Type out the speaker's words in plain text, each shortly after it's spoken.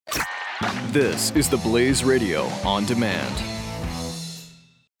This is the Blaze Radio on demand.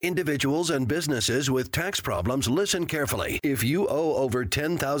 Individuals and businesses with tax problems, listen carefully. If you owe over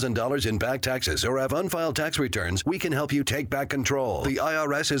 $10,000 in back taxes or have unfiled tax returns, we can help you take back control. The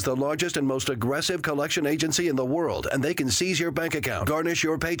IRS is the largest and most aggressive collection agency in the world, and they can seize your bank account, garnish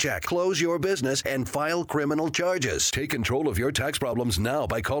your paycheck, close your business, and file criminal charges. Take control of your tax problems now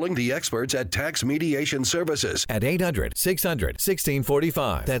by calling the experts at Tax Mediation Services at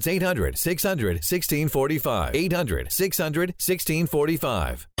 800-600-1645. That's 800-600-1645.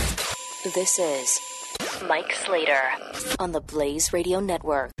 800-600-1645. This is Mike Slater on the Blaze Radio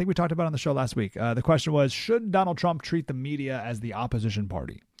Network. I think we talked about it on the show last week. The question was, should Donald Trump treat the media as the opposition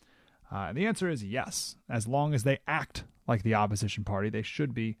party? And the answer is yes. As long as they act like the opposition party, they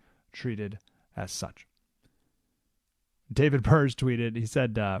should be treated as such. David Purge tweeted, he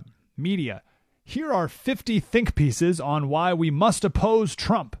said, media, here are 50 think pieces on why we must oppose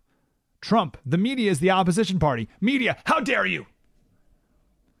Trump. Trump, the media is the opposition party. Media, how dare you?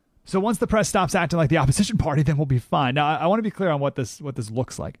 So once the press stops acting like the opposition party, then we'll be fine. Now, I want to be clear on what this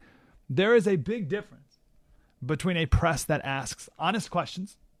looks like. There is a big difference between a press that asks honest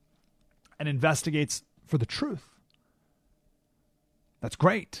questions and investigates for the truth. That's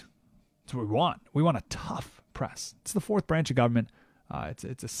great. That's what we want. We want a tough press. It's the fourth branch of government.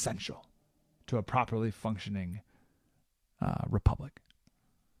 It's essential to a properly functioning republic.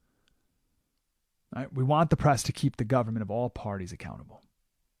 All right? We want the press to keep the government of all parties accountable.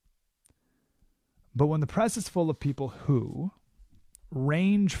 But when the press is full of people who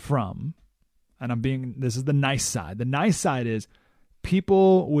range from, and this is the nice side. The nice side is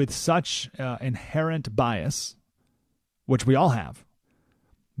people with such inherent bias, which we all have,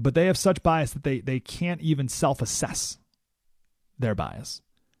 but they have such bias that they can't even self-assess their bias.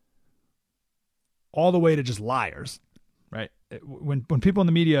 All the way to just liars, right? When people in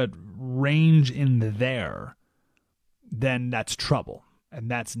the media range in there, then that's trouble. And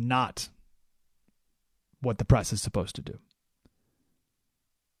that's not what the press is supposed to do.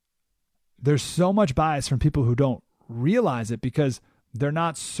 There's so much bias from people who don't realize it because they're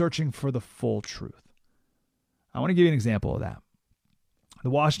not searching for the full truth. I want to give you an example of that.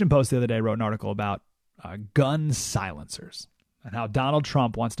 The Washington Post the other day wrote an article about gun silencers and how Donald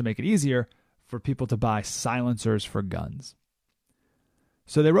Trump wants to make it easier for people to buy silencers for guns.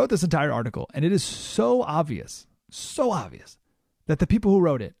 So they wrote this entire article, and it is so obvious that the people who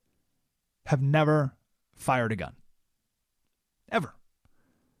wrote it have never fired a gun. Ever.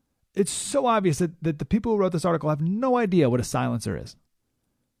 It's so obvious that the people who wrote this article have no idea what a silencer is.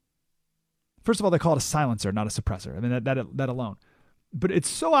 First of all, they call it a silencer, not a suppressor. I mean, that alone. But it's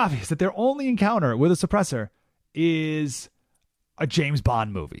so obvious that their only encounter with a suppressor is a James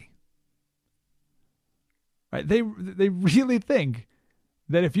Bond movie. Right? They really think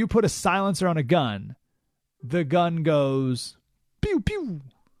that if you put a silencer on a gun, the gun goes pew pew.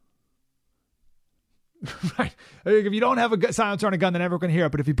 Right. If you don't have a silencer on a gun, then everyone can hear it.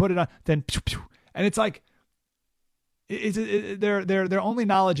 But if you put it on, then pew, pew. And it's like, their only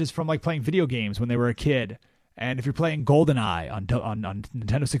knowledge is from like playing video games when they were a kid. And if you're playing GoldenEye on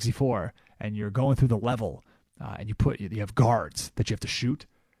Nintendo 64 and you're going through the level and you have guards that you have to shoot,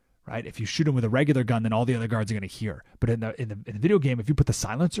 right? If you shoot them with a regular gun, then all the other guards are going to hear. But in the video game, if you have the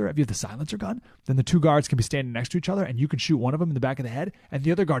silencer gun, then the two guards can be standing next to each other and you can shoot one of them in the back of the head and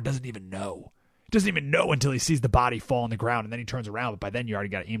the other guard doesn't even know. Doesn't even know until he sees the body fall on the ground and then he turns around, but by then you already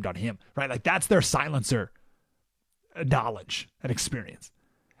got it aimed on him, right? Like that's their silencer knowledge and experience.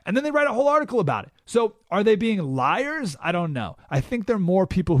 And then they write a whole article about it. So are they being liars? I don't know. I think they're more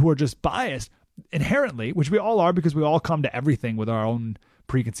people who are just biased inherently, which we all are because we all come to everything with our own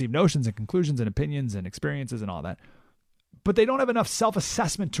preconceived notions and conclusions and opinions and experiences and all that. But they don't have enough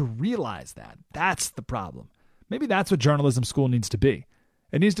self-assessment to realize that. That's the problem. Maybe that's what journalism school needs to be.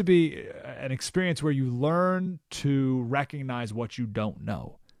 It needs to be an experience where you learn to recognize what you don't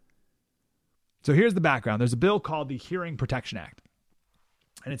know. So here's the background. There's a bill called the Hearing Protection Act.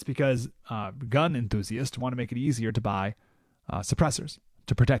 And it's because gun enthusiasts want to make it easier to buy suppressors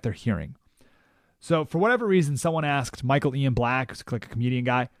to protect their hearing. So for whatever reason, someone asked Michael Ian Black, who's like a comedian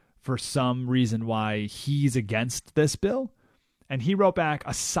guy, for some reason why he's against this bill. And he wrote back,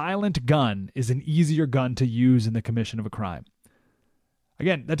 a silent gun is an easier gun to use in the commission of a crime.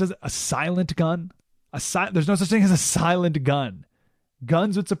 Again, a silent gun. There's no such thing as a silent gun.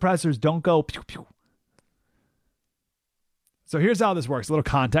 Guns with suppressors don't go pew pew. So here's how this works. A little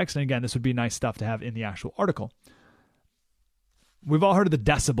context. And again, this would be nice stuff to have in the actual article. We've all heard of the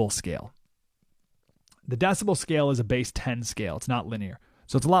decibel scale. The decibel scale is a base 10 scale. It's not linear.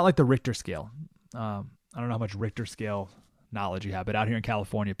 So it's a lot like the Richter scale. I don't know how much Richter scale knowledge you have, but out here in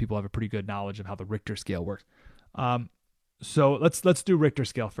California, people have a pretty good knowledge of how the Richter scale works. So let's do Richter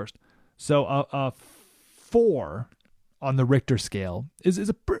scale first. So a 4 on the Richter scale is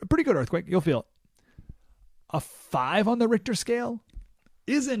a pretty good earthquake. You'll feel it. A 5 on the Richter scale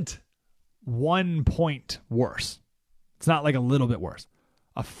isn't 1 point worse. It's not like a little bit worse.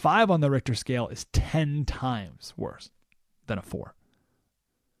 A 5 on the Richter scale is 10 times worse than a 4.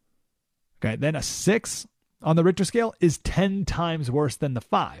 Okay, then a 6 on the Richter scale is 10 times worse than the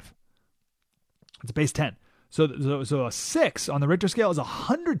 5. It's base 10. So a 6 on the Richter scale is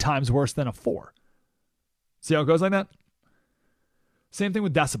 100 times worse than a 4. See how it goes like that? Same thing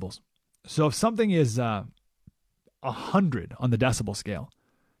with decibels. So if something is 100 on the decibel scale,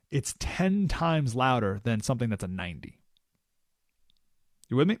 it's 10 times louder than something that's a 90.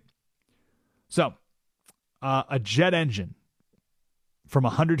 You with me? So a jet engine from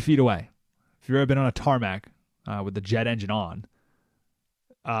 100 feet away, if you've ever been on a tarmac with the jet engine on,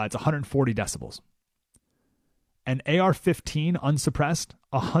 it's 140 decibels. An AR-15 unsuppressed,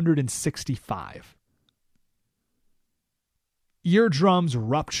 165. Eardrums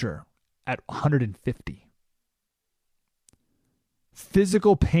rupture at 150.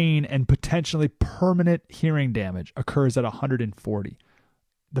 Physical pain and potentially permanent hearing damage occurs at 140.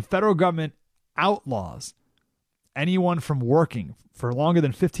 The federal government outlaws anyone from working for longer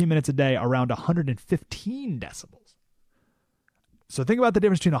than 15 minutes a day around 115 decibels. So think about the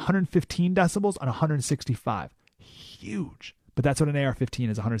difference between 115 decibels and 165. Huge. But that's what an AR-15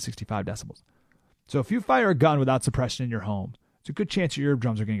 is, 165 decibels. So if you fire a gun without suppression in your home, it's a good chance your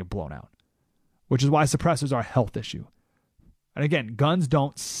eardrums are going to get blown out, which is why suppressors are a health issue. And again, guns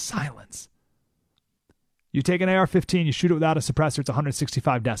don't silence. You take an AR-15, you shoot it without a suppressor, it's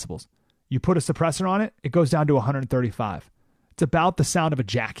 165 decibels. You put a suppressor on it, it goes down to 135. It's about the sound of a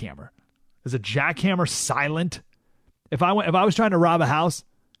jackhammer. Is a jackhammer silent? If I was trying to rob a house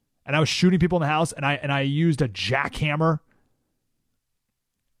and I was shooting people in the house and I used a jackhammer,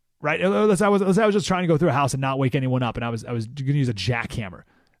 right? Let's say I was just trying to go through a house and not wake anyone up, and I was going to use a jackhammer.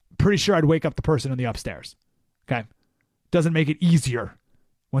 Pretty sure I'd wake up the person in the upstairs. Okay, doesn't make it easier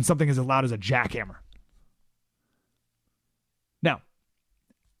when something is as loud as a jackhammer. Now,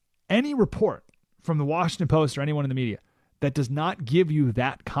 any report from the Washington Post or anyone in the media that does not give you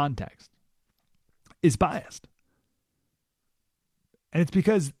that context is biased. And it's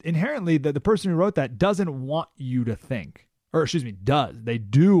because inherently the person who wrote that doesn't want you to think, or excuse me, they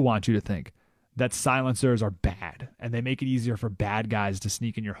do want you to think that silencers are bad and they make it easier for bad guys to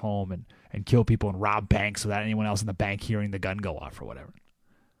sneak in your home and kill people and rob banks without anyone else in the bank hearing the gun go off or whatever.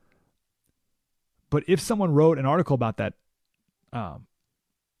 But if someone wrote an article about that, let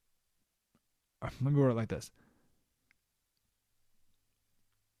me word it like this.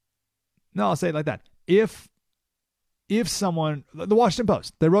 No, I'll say it like that. If someone, the Washington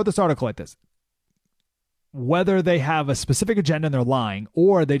Post, they wrote this article like this, whether they have a specific agenda and they're lying,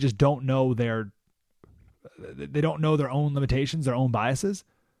 or they just don't know their own limitations, their own biases,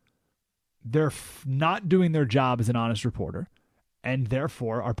 they're not doing their job as an honest reporter, and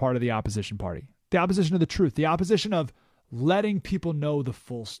therefore are part of the opposition party. The opposition of the truth, the opposition of letting people know the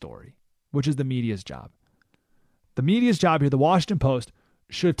full story, which is the media's job. The media's job here, the Washington Post,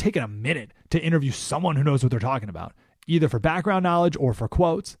 should have taken a minute to interview someone who knows what they're talking about, either for background knowledge or for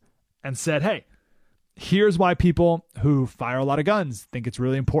quotes, and said, hey, here's why people who fire a lot of guns think it's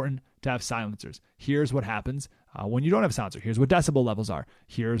really important to have silencers. Here's what happens when you don't have a silencer. Here's what decibel levels are.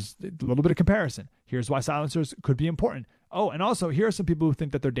 Here's a little bit of comparison. Here's why silencers could be important. Oh, and also here are some people who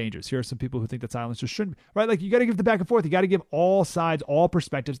think that they're dangerous. Here are some people who think that silencers shouldn't be. Right? Like, you got to give the back and forth. You got to give all sides, all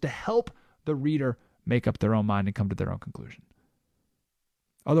perspectives to help the reader make up their own mind and come to their own conclusion.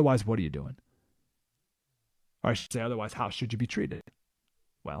 Otherwise, what are you doing? Or I should say, otherwise, how should you be treated?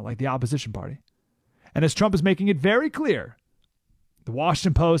 Well, like the opposition party. And as Trump is making it very clear, the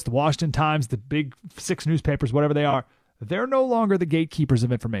Washington Post, the Washington Times, the big 6 newspapers, whatever they are, they're no longer the gatekeepers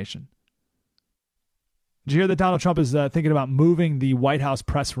of information. Did you hear that Donald Trump is thinking about moving the White House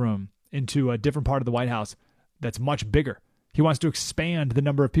press room into a different part of the White House that's much bigger? He wants to expand the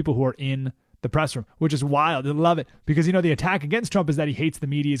number of people who are in the press room, which is wild. I love it because, you know, the attack against Trump is that he hates the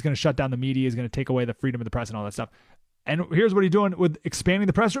media. He's going to shut down the media. He's going to take away the freedom of the press and all that stuff. And here's what he's doing with expanding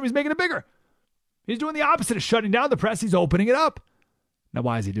the press room. He's making it bigger. He's doing the opposite of shutting down the press. He's opening it up. Now,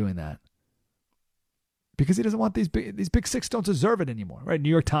 why is he doing that? Because he doesn't want these big 6 don't deserve it anymore, right? New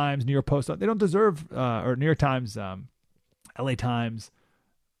York Times, New York Post, they don't deserve, or New York Times, LA Times,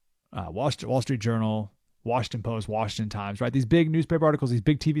 Wall Street Journal, Washington Post, Washington Times, right? These big newspaper articles, these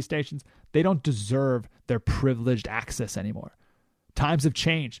big TV stations, they don't deserve their privileged access anymore. Times have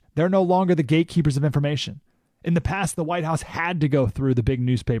changed. They're no longer the gatekeepers of information. In the past, the White House had to go through the big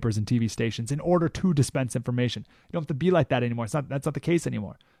newspapers and TV stations in order to dispense information. You don't have to be like that anymore. That's not the case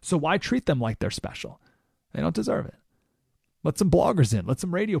anymore. So why treat them like they're special? They don't deserve it. Let some bloggers in. Let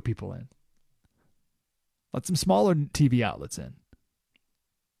some radio people in. Let some smaller TV outlets in.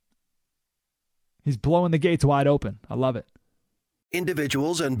 He's blowing the gates wide open. I love it.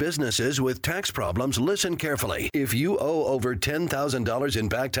 Individuals and businesses with tax problems, listen carefully. If you owe over $10,000 in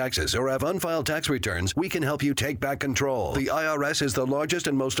back taxes or have unfiled tax returns, we can help you take back control. The IRS is the largest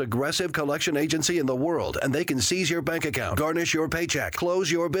and most aggressive collection agency in the world, and they can seize your bank account, garnish your paycheck,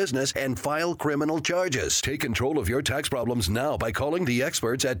 close your business, and file criminal charges. Take control of your tax problems now by calling the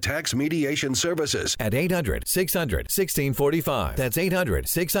experts at Tax Mediation Services at 800-600-1645. That's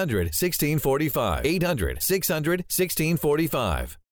 800-600-1645. 800-600-1645.